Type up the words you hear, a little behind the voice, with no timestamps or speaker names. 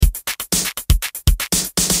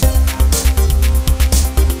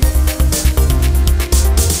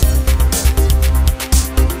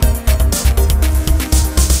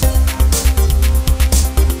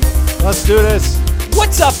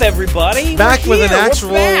everybody. Back with an We're actual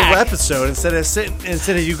back. episode instead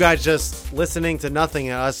of you guys just listening to nothing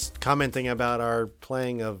and us commenting about our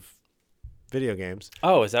playing of video games.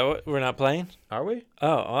 Oh, is that what we're not playing? Are we?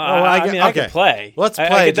 I mean, I can play. Let's I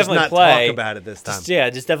play, could just definitely not play. talk about it this time.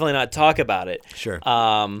 Just definitely not talk about it. Sure.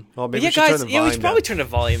 Well, maybe yeah, we should guys, turn the we volume should probably down. turn the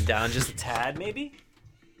volume down just a tad, maybe.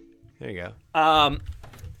 There you go.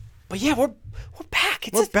 But yeah, we're back.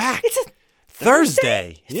 We're back. It's a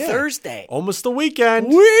Thursday. It's Thursday. Almost the weekend.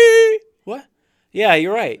 What? Yeah,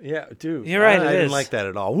 you're right. Yeah, dude. You're right, I it didn't is. like that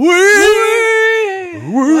at all. You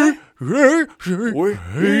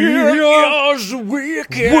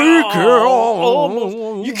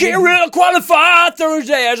can't really qualify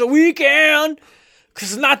Thursday as a weekend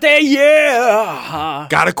because it's not there yet.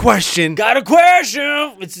 Got a question. Got a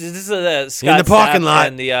question. This is the Scott In the parking Stapp lot.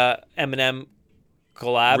 and the Eminem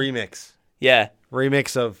collab. Remix. Yeah.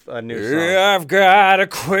 Remix of a new song. I've got a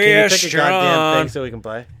Can you pick question. a goddamn thing so we can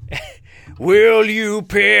play? Will you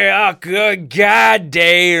pick a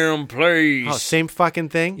goddamn place? Oh, same fucking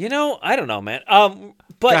thing? You know, I don't know, man. Go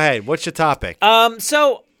But ahead. What's your topic?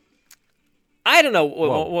 so I don't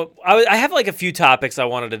know. I have like a few topics I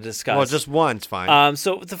wanted to discuss. Well, just one's fine.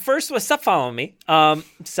 So the first was stop following me.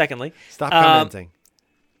 Secondly, Stop commenting.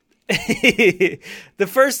 the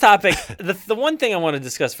first topic, the one thing I want to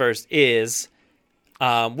discuss first is,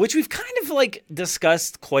 which we've kind of like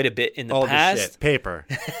discussed quite a bit in the All past. the shit. Paper.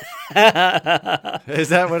 Is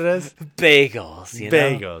that what it is? Bagels, you know?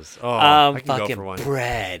 Bagels. Oh, I can fucking go for one.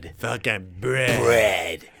 bread. Fucking bread.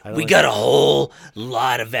 Bread. don't We like got that. a whole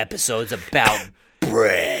lot of episodes about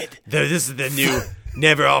bread. This is the new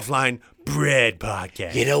Never Offline Bread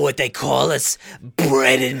podcast. You know what they call us?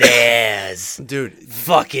 Bread and ass. Dude,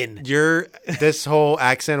 Fucking. this whole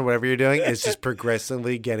accent, whatever you're doing, is just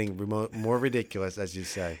progressively getting more ridiculous, as you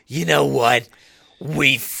say. You know what?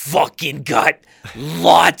 We fucking got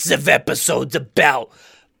lots of episodes about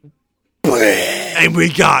bread. And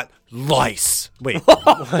we got lice. Wait.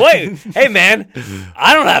 Wait, hey man,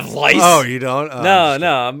 I don't have lice. Oh, you don't? Oh,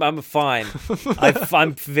 No, I'm fine.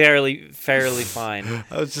 I'm fairly fine.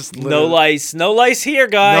 I was just No lice here,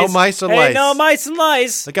 guys. No mice or hey, lice. no mice and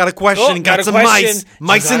lice. I got a question. Oh, got a some question. mice.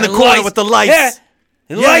 Mice You in the got a corner lice. with the lice. Yeah.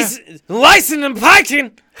 And Yeah. Licensing and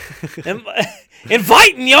piking.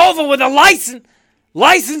 Inviting you over with a license.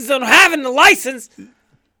 License on having the license.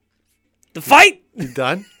 The fight. You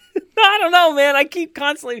done? I don't know, man. I keep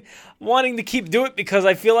constantly wanting to keep doing it because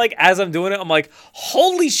I feel like as I'm doing it, I'm like,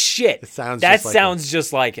 holy shit. sounds that just like sounds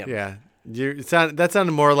just like him. Yeah. That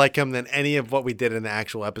sounded more like him than any of what we did in the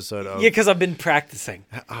actual episode of. Yeah, because I've been practicing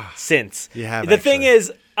since. You have, The thing actually.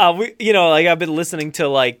 is, I've been listening to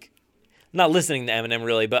not listening to Eminem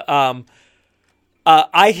really, but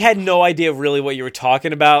I had no idea really what you were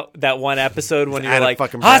talking about that one episode when you were out of like,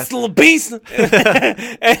 fucking breath. hasta la beast.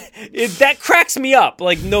 That cracks me up.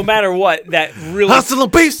 Like, no matter what, that Hostile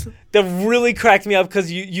beast. really cracked me up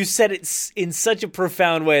because you said it in such a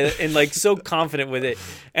profound way and like so confident with it.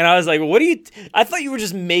 And I was like, I thought you were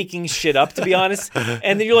just making shit up, to be honest.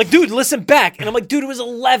 And then you're like, dude, listen back. And I'm like, dude, it was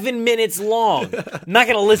 11 minutes long. I'm not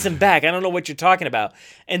going to listen back. I don't know what you're talking about.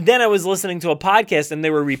 And then I was listening to a podcast and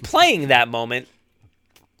they were replaying that moment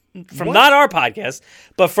from not our podcast,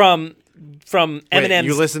 but from Wait, Eminem's.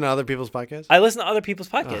 you listen to other people's podcasts? I listen to other people's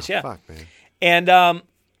podcasts, yeah. Fuck, man.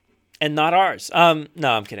 And not ours. No,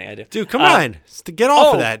 I'm kidding. I do. Dude, come on. Get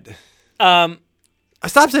off of that.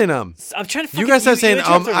 Stop saying I'm trying to. You guys stop saying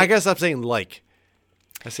interrupted me. I gotta stop saying like.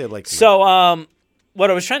 I say like. So,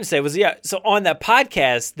 what I was trying to say was, so on that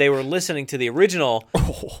podcast, they were listening to the original,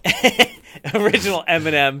 original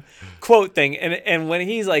Eminem quote thing, and when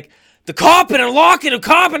he's like, the carpenter locking, the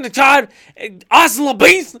carpenter tried, Austin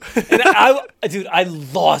LaBeast, and I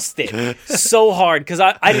lost it so hard because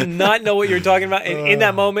I did not know what you were talking about, and in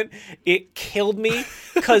that moment, it killed me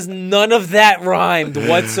because none of that rhymed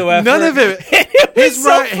whatsoever. None of it. His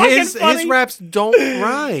raps don't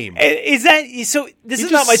rhyme. Is that so? This He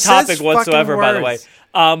is not just my says topic whatsoever, fucking by the way.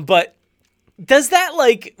 words. But does that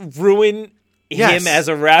like ruin Yes. him as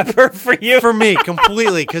a rapper for you? For me,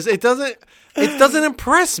 completely, because it doesn't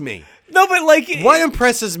impress me. No, but like What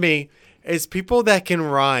impresses me is people that can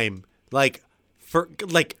rhyme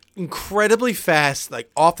incredibly fast, like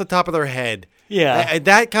off the top of their head. Yeah.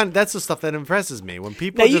 That's the stuff that impresses me. When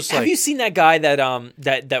people Now, just have like you seen that guy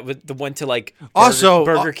that went to like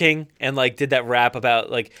Burger King and like did that rap about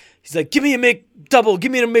like he's like, give me a McDouble,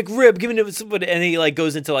 give me a McRib, give me a, and he like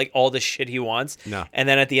goes into like all the shit he wants. No. And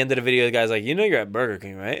then at the end of the video, the guy's like, you know you're at Burger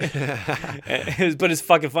King, right? But it's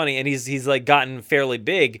fucking funny, and he's like gotten fairly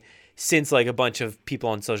big since like a bunch of people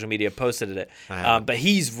on social media posted it. But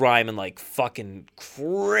he's rhyming like fucking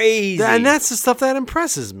crazy. And that's the stuff that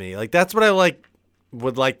impresses me. Like that's what I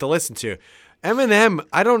would like to listen to. Eminem,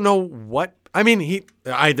 I don't know what. I mean,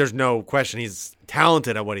 there's no question he's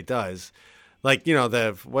talented at what he does. Like, you know,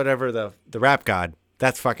 the rap god,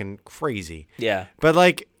 that's fucking crazy. Yeah. But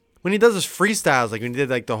like when he does his freestyles, like when he did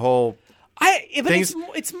like the whole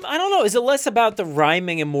it's I don't know. Is it less about the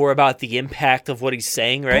rhyming and more about the impact of what he's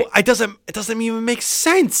saying, right? Well, it doesn't even make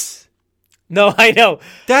sense. No, I know.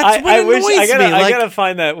 That's what annoys me. I gotta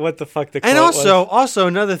find that. What the fuck the quote also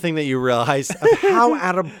another thing that you realize of how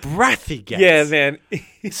out of breath he gets. Yeah, man.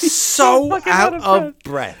 So out of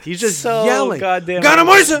breath. He's just so yelling. Goddamn. But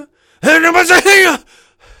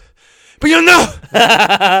you know.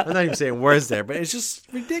 I'm not even saying words there, but it's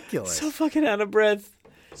just ridiculous. So fucking out of breath.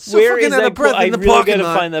 So Where fucking is out that of breath quote? in the I really parking gotta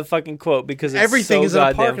lot. find that fucking quote because it's Everything so is in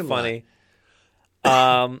a goddamn parking funny.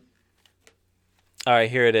 All right,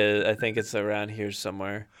 here it is. I think it's around here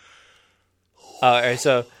somewhere. All right,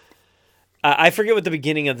 so I forget what the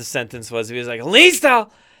beginning of the sentence was. He was like, Lee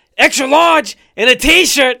style, extra large, in a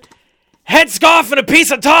t-shirt, headscarf, and a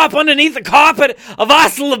piece of top underneath the carpet of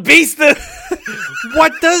Hasta La Vista.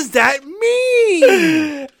 What does that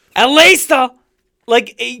mean? And Lee style,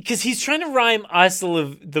 like, because he's trying to rhyme Hasta La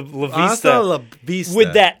Vista, Hasta La Vista.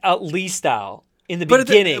 with that Lee style in the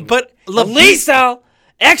beginning. But Lee style,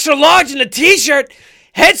 extra large in a t-shirt,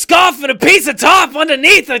 headscarf, and a piece of top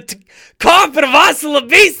underneath the carpet of Hasta La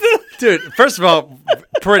Vista. Dude, first of all,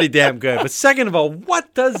 pretty damn good. But second of all,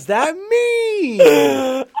 what does that mean?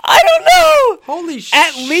 I don't know. Holy shit.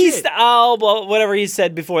 At least well, whatever he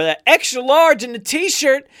said before that. Extra large in a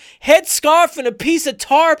t-shirt, headscarf, and a piece of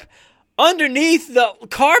tarp underneath the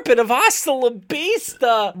carpet of Hasta La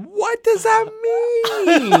Vista. What does that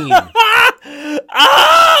mean?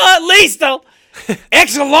 At least though.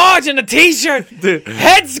 Extra large in a t-shirt,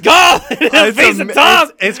 headscarf, and a piece of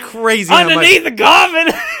top. It's crazy underneath the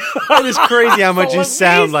garment. It is crazy how much you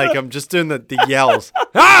sound like I'm just doing the yells.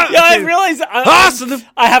 Yeah, I realize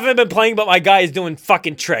I haven't been playing, but my guy is doing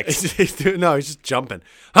fucking tricks. No, he's just jumping.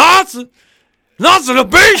 The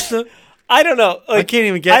beast. I don't know. Like, I can't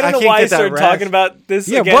even get. I don't know why I started talking about this.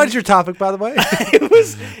 Yeah, again. what's your topic, by the way? it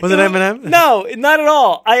was it Eminem? No, not at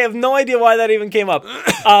all. I have no idea why that even came up.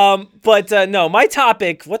 But no, my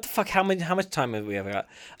topic. What the fuck? How much time have we got?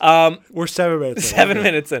 We're 7 minutes. 7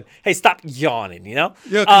 minutes in. Hey, stop yawning. You know?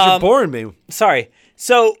 Yeah, because you're boring me. Sorry.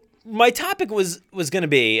 So my topic was going to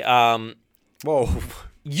be whoa,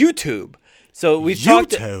 YouTube. So we've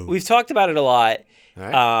talked about it a lot.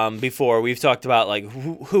 Right. Before we've talked about like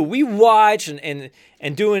who we watch and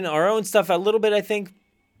doing our own stuff a little bit, I think.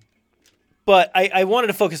 But I wanted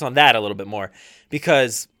to focus on that a little bit more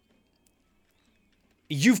because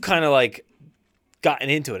you've kind of like gotten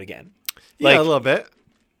into it again. Yeah, a little bit.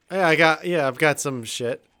 Yeah, I've got some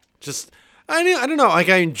shit. Just I don't know. Like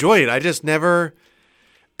I enjoy it. I just never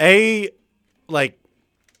had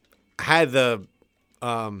the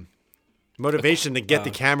motivation to get the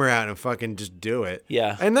camera out and fucking just do it.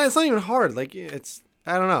 Yeah. And that's not even hard. Like I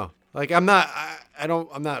don't know. Like I'm not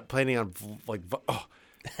planning on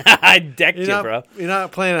I decked you, bro. You're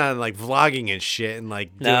not planning on like vlogging and shit and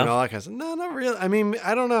like doing all that kind of stuff. No, not really. I mean,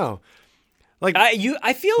 I don't know. Like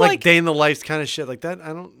I feel like day in the life kind of shit like that.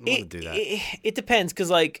 I don't want to do that. It depends because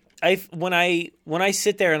like when I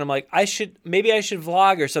sit there and I'm like I should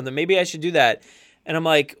vlog or something. Maybe I should do that. And I'm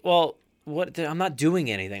like, well, what? I'm not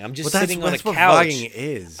doing anything. I'm just sitting on a couch. That's what vlogging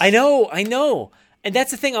is. I know. And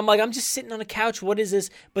that's the thing. I'm like, I'm just sitting on a couch. What is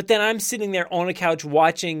this? But then I'm sitting there on a couch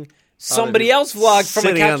watching somebody else vlog from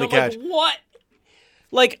a couch. I'm like, what?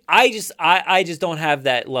 Like, I just don't have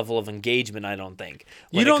that level of engagement, I don't think,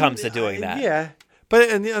 when it comes to doing that. Yeah.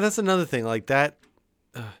 But that's another thing. Like that.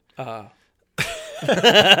 But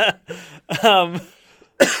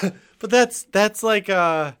that's like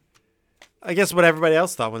I guess what everybody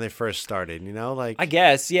else thought when they first started, you know? Like I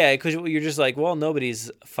guess, yeah, because you're just like, well, nobody's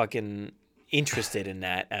fucking interested in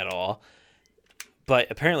that at all. But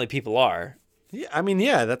apparently people are. Yeah, I mean,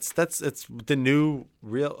 yeah, it's the new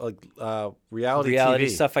reality TV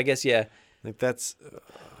stuff, I guess, yeah. Like that's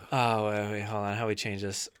oh, wait, hold on. How do we change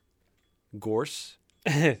this? Gorse?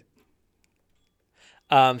 Sorry,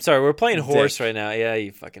 we're playing horse Dick. right now. Yeah,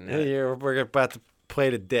 you fucking know. Yeah, we're about to play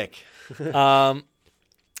the dick.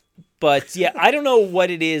 But yeah, I don't know what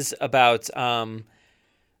it is about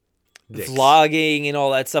vlogging and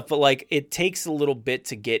all that stuff, but like it takes a little bit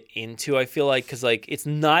to get into. I feel like because like it's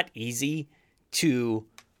not easy to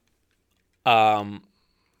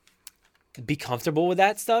be comfortable with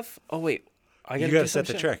that stuff. Oh wait, You gotta set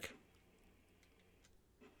the trick.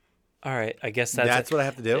 All right, I guess that's what I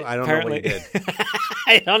have to do. I don't know what you did.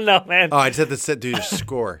 I don't know, man. Oh, I just have to do your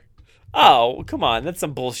score. Oh, come on, that's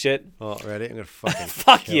some bullshit. Oh, ready? I'm gonna fucking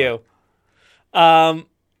Fuck you. But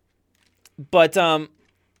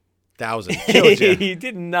 1,000. Killed you. you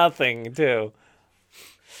did nothing too.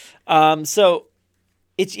 So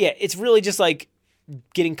it's really just like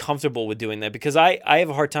getting comfortable with doing that, because I have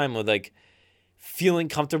a hard time with like feeling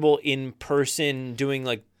comfortable in person doing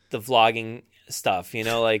like the vlogging stuff, you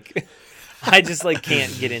know, like I just like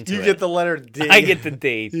can't get into it. You get the letter D. I get the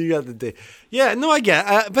D. You got the D. Yeah, no, I get.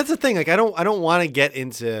 But that's the thing. Like, I don't want to get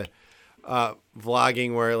into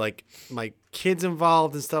vlogging where like my kids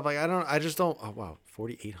involved and stuff. Like, I just don't. Oh wow,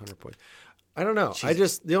 4,800 points. I don't know.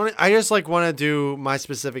 Jesus. I just like want to do my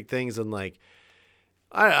specific things, and like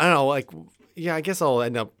I don't know. Like, yeah, I guess I'll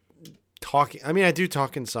end up talking. I mean, I do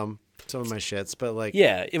talk in some of my shits, but like,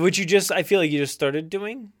 Yeah, which I feel like you just started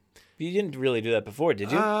doing. You didn't really do that before, did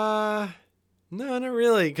you? No, not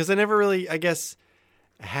really, because I never really, I guess,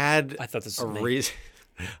 had I thought this a was me. reason.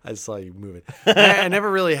 I saw you moving. I never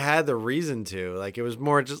really had the reason to. Like, it was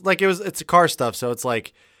more just like it's car stuff, so it's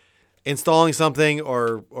like installing something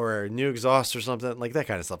or a new exhaust or something, like that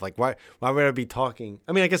kind of stuff. Like, why would I be talking?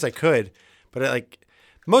 I mean, I guess I could, but like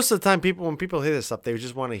most of the time, when people hear this stuff, they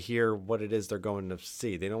just want to hear what it is they're going to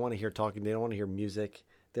see. They don't want to hear talking. They don't want to hear music.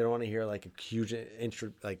 They don't want to hear like a huge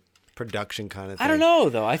production kind of thing. I don't know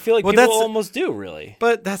though. I feel like people almost do, really.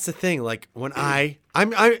 But that's the thing. Like, when I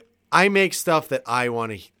make stuff that I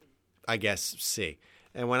want to, I guess, see.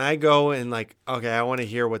 And when I go and like, okay, I want to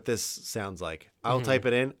hear what this sounds like, I'll type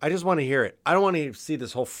it in. I just want to hear it. I don't want to see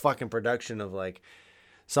this whole fucking production of like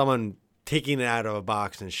someone taking it out of a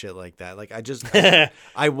box and shit like that. Like,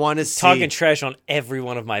 I want to see. Talking trash on every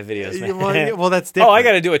one of my videos, man. Well, that's different. Oh, I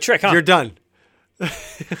got to do a trick, huh? You're done.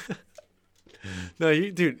 No,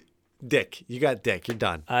 dude, dick. You got dick. You're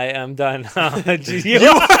done. I am done. Oh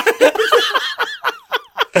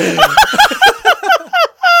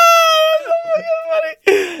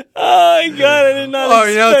my god, I did not Oh,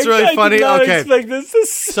 you know, it's really funny. I did not Okay. expect this to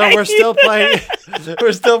say. So we're still playing.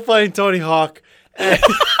 We're still playing Tony Hawk, and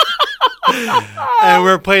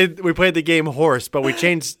we played the game Horse, but we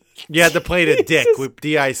changed. You had to play to Dick with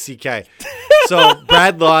D-I-C-K. So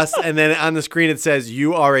Brad lost, and then on the screen it says,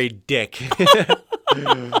 "You are a dick."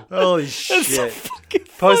 Holy shit! So fucking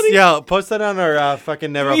funny. Post that on our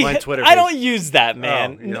fucking Never Offline Twitter page. I don't use that,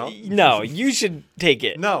 man. Oh, you don't? No, you should take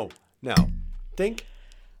it. No. Think.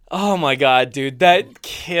 Oh my god, dude, that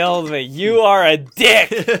killed me. You are a dick.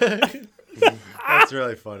 That's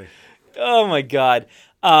really funny. Oh my god.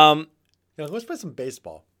 Let's play some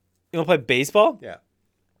baseball. You want to play baseball? Yeah.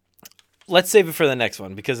 Let's save it for the next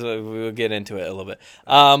one, because we'll get into it a little bit.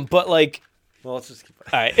 But like, well, let's just keep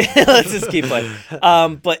playing. all right, let's just keep playing.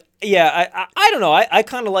 But yeah, I don't know. I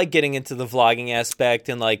kind of like getting into the vlogging aspect,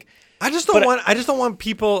 and like, I just don't want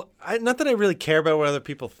people. Not that I really care about what other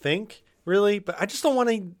people think, really, but I just don't want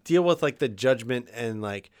to deal with like the judgment and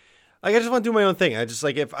like I just want to do my own thing. I just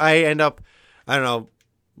like, if I end up, I don't know,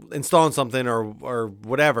 installing something or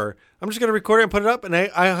whatever, I'm just gonna record it and put it up, and I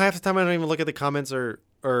half the time I don't even look at the comments or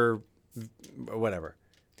whatever.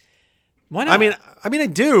 why not? I mean I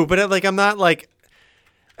do, but like I'm not like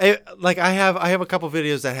I have a couple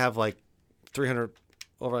videos that have like 300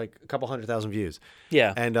 over like a couple 100,000 views.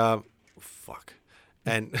 Yeah. And fuck.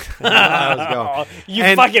 And I was going.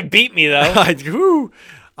 You fucking beat me though. Like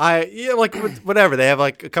whatever. They have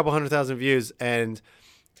like a couple 100,000 views, and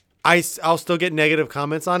I'll still get negative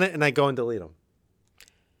comments on it, and I go and delete them.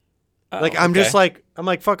 Like I'm just like, I'm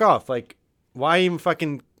like, fuck off. Like, why even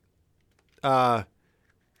fucking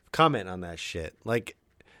comment on that shit? Like,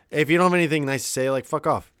 if you don't have anything nice to say, like, fuck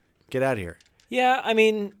off. Get out of here. Yeah, I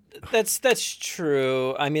mean, that's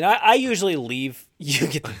true. I mean, I usually leave. You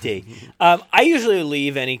get the D. I usually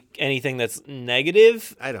leave anything that's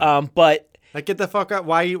negative. I don't. But like, get the fuck out.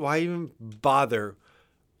 Why even bother?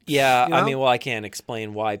 yeah, You know? I mean, well, I can't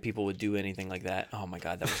explain why people would do anything like that. Oh my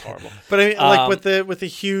god, that was horrible. But I mean, like with the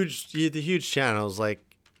huge channels, like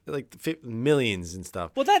millions and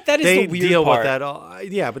stuff. Well, that is they the weird deal part. with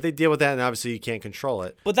that. Yeah, but they deal with that, and obviously you can't control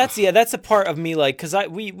it. But that's a part of me, like, because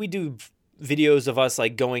we do videos of us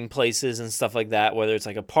like going places and stuff like that, whether it's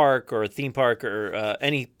like a park or a theme park or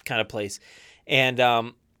any kind of place, and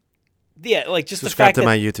yeah, like just Subscribe the fact to that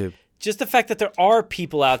my YouTube. just the fact that there are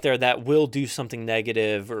people out there that will do something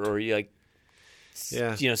negative or like,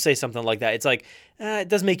 Yeah. say something like that. It's like, it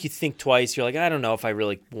does make you think twice. You're like, I don't know if I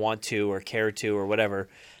really want to or care to or whatever.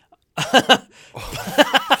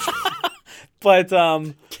 But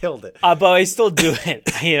Killed it. but I still do it.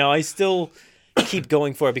 I still keep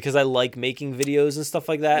going for it because I like making videos and stuff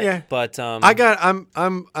like that. Yeah. But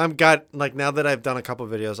I'm got like now that I've done a couple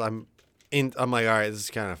videos, I'm like, all right, this is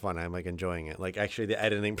kind of fun. I'm like enjoying it. Like actually the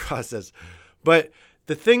editing process. But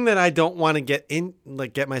the thing that I don't want to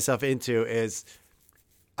get myself into is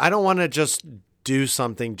I don't want to just do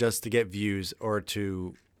something just to get views or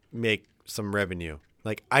to make some revenue.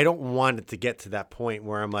 Like I don't want it to get to that point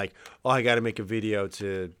where I'm like, oh, I got to make a video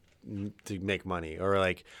to make money, or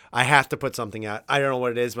like I have to put something out. I don't know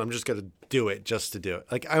what it is, but I'm just going to do it just to do it.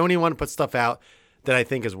 Like I only want to put stuff out that I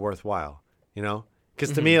think is worthwhile, you know?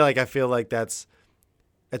 Because to me, like I feel like it's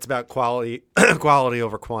about quality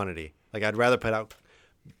over quantity. Like I'd rather put out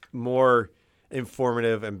more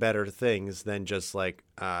informative and better things than just like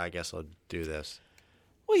I guess I'll do this.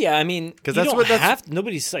 Well, yeah, I mean, because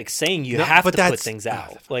nobody's like saying you have to put things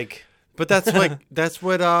out. Like, but that's what that's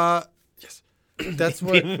what. But that's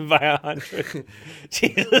what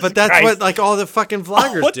like all the fucking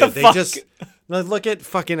vloggers do. They just like, look at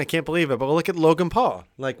fucking. I can't believe it, but look at Logan Paul.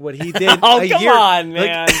 Like what he did. On,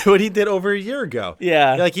 man. Like, what he did over a year ago.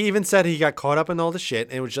 Yeah. Like he even said he got caught up in all the shit,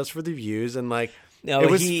 and it was just for the views, and like it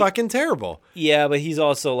was fucking terrible. Yeah, but he's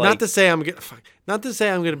also like not to say I'm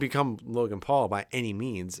gonna become Logan Paul by any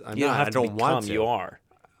means. I'm not. I don't want to. You are.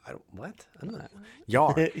 I don't. What? I'm not.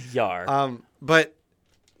 Yar. Yar. But.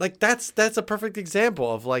 Like that's a perfect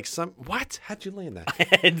example of like what? How'd you land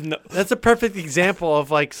that? No. That's a perfect example of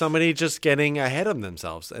like somebody just getting ahead of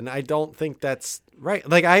themselves, and I don't think that's right.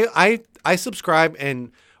 Like I subscribe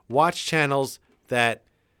and watch channels that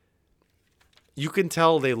you can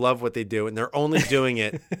tell they love what they do, and they're only doing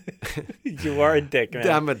it. You are a dick, man.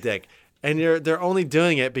 I'm a dick, and they're only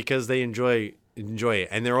doing it because they enjoy it,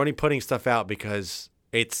 and they're only putting stuff out because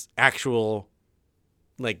it's actual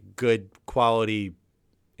like good quality.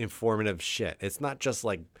 Informative shit. It's not just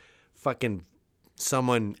like fucking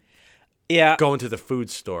someone going to the food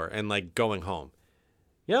store and like going home.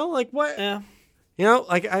 You know, like what? Yeah. You know,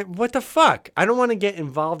 like what the fuck? I don't want to get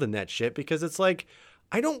involved in that shit because it's like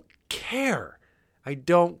I don't care. Like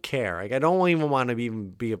I don't even want to even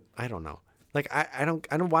be I don't know. Like I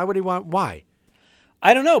don't why would he want why?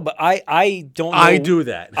 I don't know, but I don't know. I do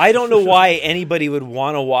that. I don't know why anybody would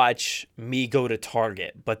want to watch me go to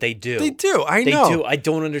Target, but they do. They do. I know. They do. I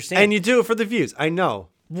don't understand. And you do it for the views. I know.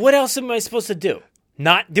 What else am I supposed to do?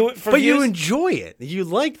 Not do it for views? But you enjoy it. You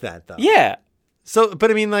like that, though. Yeah. So, but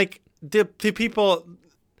I mean, like, do people...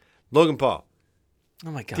 Logan Paul. Oh,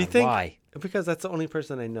 my God. Do you think, why? Because that's the only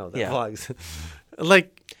person I know that vlogs.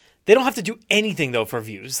 Like... They don't have to do anything, though, for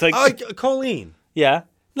views. Like Colleen. Yeah.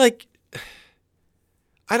 Like...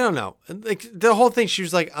 I don't know. Like the whole thing, she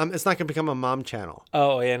was like, "It's not going to become a mom channel."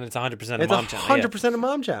 Oh, yeah, and it's 100% a mom channel. It's 100% a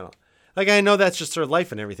mom channel. Like I know that's just her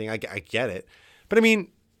life and everything. I get it, but I mean,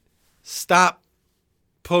 stop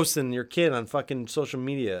posting your kid on fucking social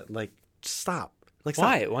media. Like, stop. Like, stop.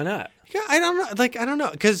 Why? Why not? Yeah, I don't know. Like, I don't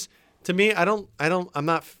know. Because to me, I'm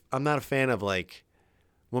not a fan of like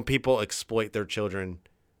when people exploit their children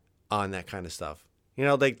on that kind of stuff. You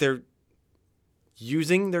know, like they're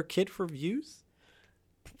using their kid for views.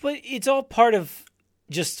 But it's all part of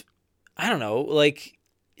just, I don't know, like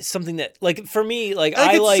something that, like for me, like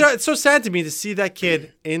it's so sad to me to see that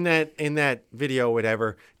kid in that video, or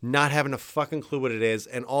whatever, not having a fucking clue what it is,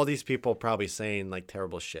 and all these people probably saying like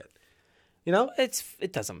terrible shit. You know, it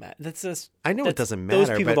doesn't matter. I know it doesn't matter.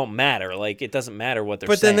 Those people don't matter. Like it doesn't matter what they're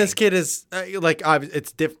saying. But then this kid is like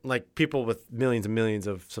it's different. Like people with millions and millions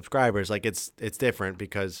of subscribers, like it's different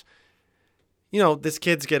because. You know, this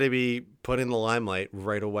kid's going to be put in the limelight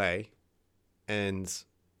right away. And,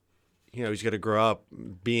 you know, he's going to grow up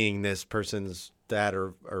being this person's dad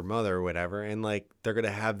or mother or whatever. And, like, they're going to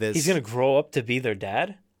have this. He's going to grow up to be their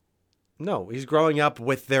dad? No, he's growing up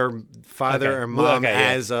with their father or mom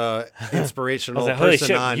as a inspirational person holy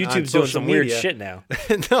shit, on YouTube's social doing some media. Weird shit now.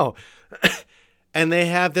 No. And they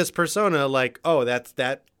have this persona like, oh, that's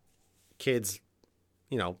that kid's,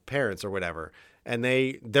 you know, parents or whatever. And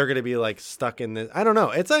they're going to be like stuck in this. I don't know.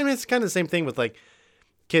 It's kind of the same thing with like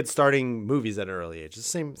kids starting movies at an early age.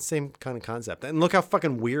 It's the same kind of concept. And look how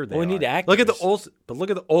fucking weird they are. We need actors. Look at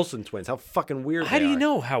the Olsen twins. How fucking weird How they are. do you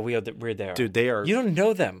know how weird they are? Dude, they are. You don't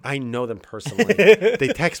know them. I know them personally. They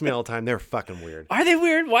text me all the time. They're fucking weird. Are they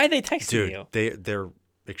weird? Why are they texting you? Dude, they're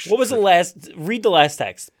What was the last? Read the last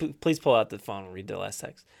text. Please pull out the phone and read the last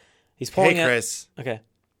text. He's pulling Hey, Chris. Okay.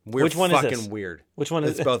 Which one is this? Fucking weird. Which one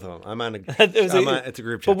is It's both of them. I'm on it's a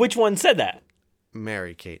group chat. But which one said that?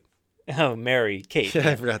 Mary Kate. Oh, Mary Kate.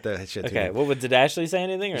 I forgot that shit too. Okay. Did Ashley say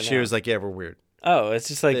anything or She was like, yeah, we're weird. Oh, it's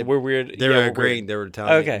just like we're weird. They were we're agreeing. weird. They were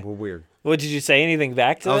telling Okay. me we're weird. Well, did you say anything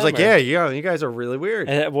back to them? I was like, or- yeah, you guys are really weird.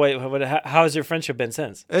 How has your friendship been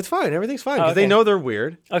since? It's fine. Everything's fine Oh, because they okay. know they're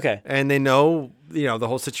weird Okay. and they know, the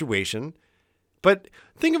whole situation. But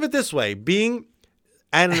think of it this way: being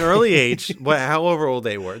at an early age, however old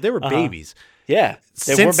they were babies. Yeah.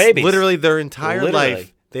 They Since were babies. literally their entire Literally.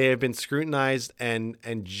 life, they have been scrutinized and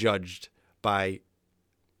judged by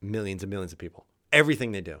millions and millions of people.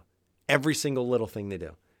 Everything they do, every single little thing they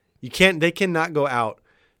do. They cannot go out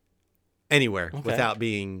anywhere without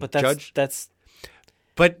being But judged.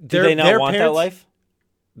 But do they not their want that parents, life?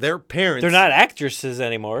 Their parents. They're not actresses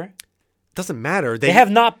anymore. Doesn't matter. They have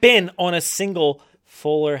not been on a single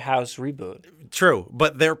Fuller House reboot. True,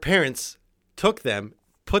 but their parents took them,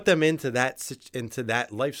 put them into that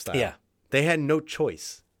lifestyle. Yeah. They had no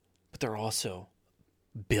choice. But they're also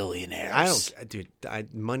billionaires. I don't,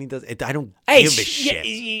 dude. Money does. I don't Hey, give a shit.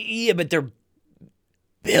 yeah, but they're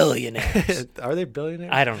billionaires. Are they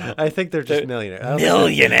billionaires? I don't know. I think they're just millionaires. I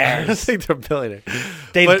Millionaires. don't think they're billionaires.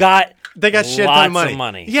 They've But got they got shit ton lots of money. of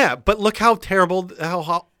money. Yeah, but look how terrible,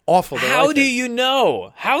 how awful. Their How life do is. you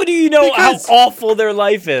know? How do you know Because- how awful their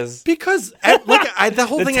life is? Because look, the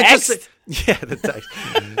whole The thing I just text? said. Yeah, the text.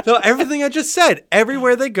 No, everything I just said.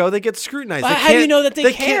 Everywhere they go, they get scrutinized. How do you know that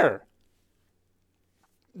they care?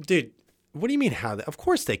 Dude, what do you mean how? Of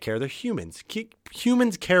course they care. They're humans.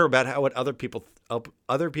 Humans care about what other people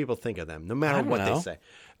think of them, no matter don't what know. they say.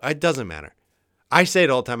 It doesn't matter. I say it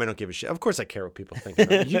all the time. I don't give a shit. Of course I care what people think of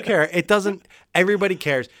me. You care. It doesn't. Everybody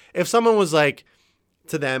cares. If someone was like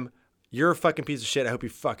to them, "You're a fucking piece of shit. I hope you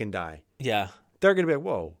fucking die," Yeah. they're gonna be like,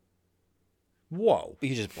 "Whoa, whoa."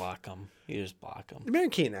 You just block them. You just block them. Mary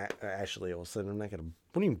Kate and Ashley Olsen. I'm not gonna.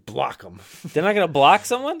 What do you mean block them? They're not going to block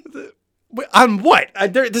someone? On what?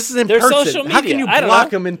 This is in They're person. social How can media. you I don't block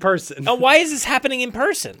know. them in person? Now, why is this happening in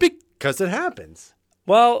person? Because it happens.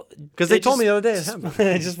 Well, Because they told me the other day it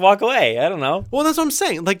happened. just walk away. I don't know. Well, that's what I'm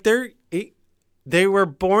saying. Like they were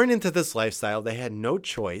born into this lifestyle. They had no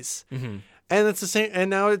choice, and it's the same. And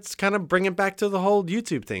now it's kind of bringing back to the whole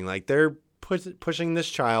YouTube thing. Like they're pushing this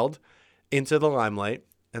child into the limelight,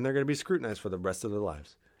 and they're going to be scrutinized for the rest of their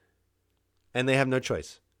lives, and they have no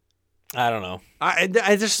choice. I don't know. I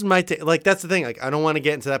just might like that's the thing. Like I don't want to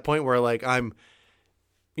get into that point where like I'm,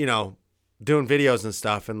 doing videos and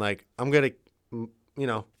stuff, and like I'm gonna,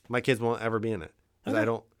 my kids won't ever be in it. 'Cause I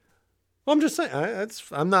don't. Well, I'm just saying.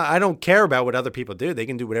 I don't care about what other people do. They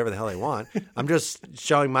can do whatever the hell they want. I'm just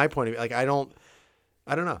showing my point of view. Like I don't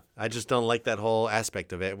know. I just don't like that whole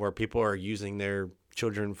aspect of it where people are using their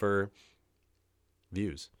children for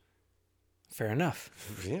views. Fair enough.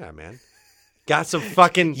 Yeah, man. Got some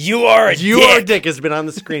fucking. Your dick has been on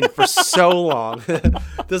the screen for so long.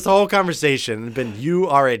 This whole conversation has been you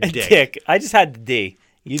are a dick. dick. I just had the D.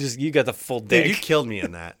 You got the full dick. Dude, you killed me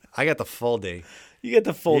in that. I got the full D. You get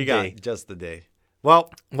the full You D. got just the D.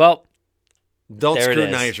 Well, Well, don't There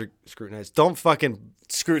it scrutinize. Don't fucking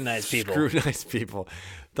scrutinize people. scrutinize people.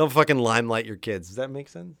 Don't fucking limelight your kids. Does that make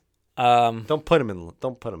sense? Don't put them in.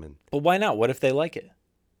 Don't put them in. But why not? What if they like it?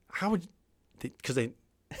 How would? Because they.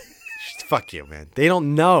 Fuck you, man. They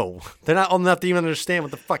don't know. They're not old enough to even understand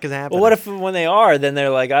what the fuck is happening. Well, what if when they are, then they're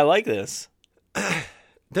like, I like this.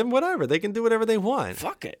 Then whatever. They can do whatever they want.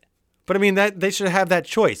 Fuck it. But I mean, that they should have that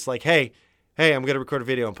choice. Like, hey, I'm going to record a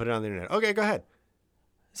video and put it on the internet. Okay, go ahead.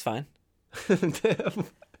 It's fine. What do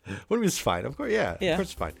you mean it's fine? Of course, yeah. Yeah. Of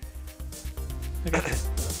course it's fine.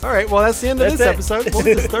 All right, well, that's the end of That's this it. episode. What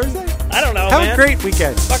was this, Thursday? I don't know, Have man. a great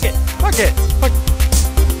weekend. Fuck it. Fuck it. Fuck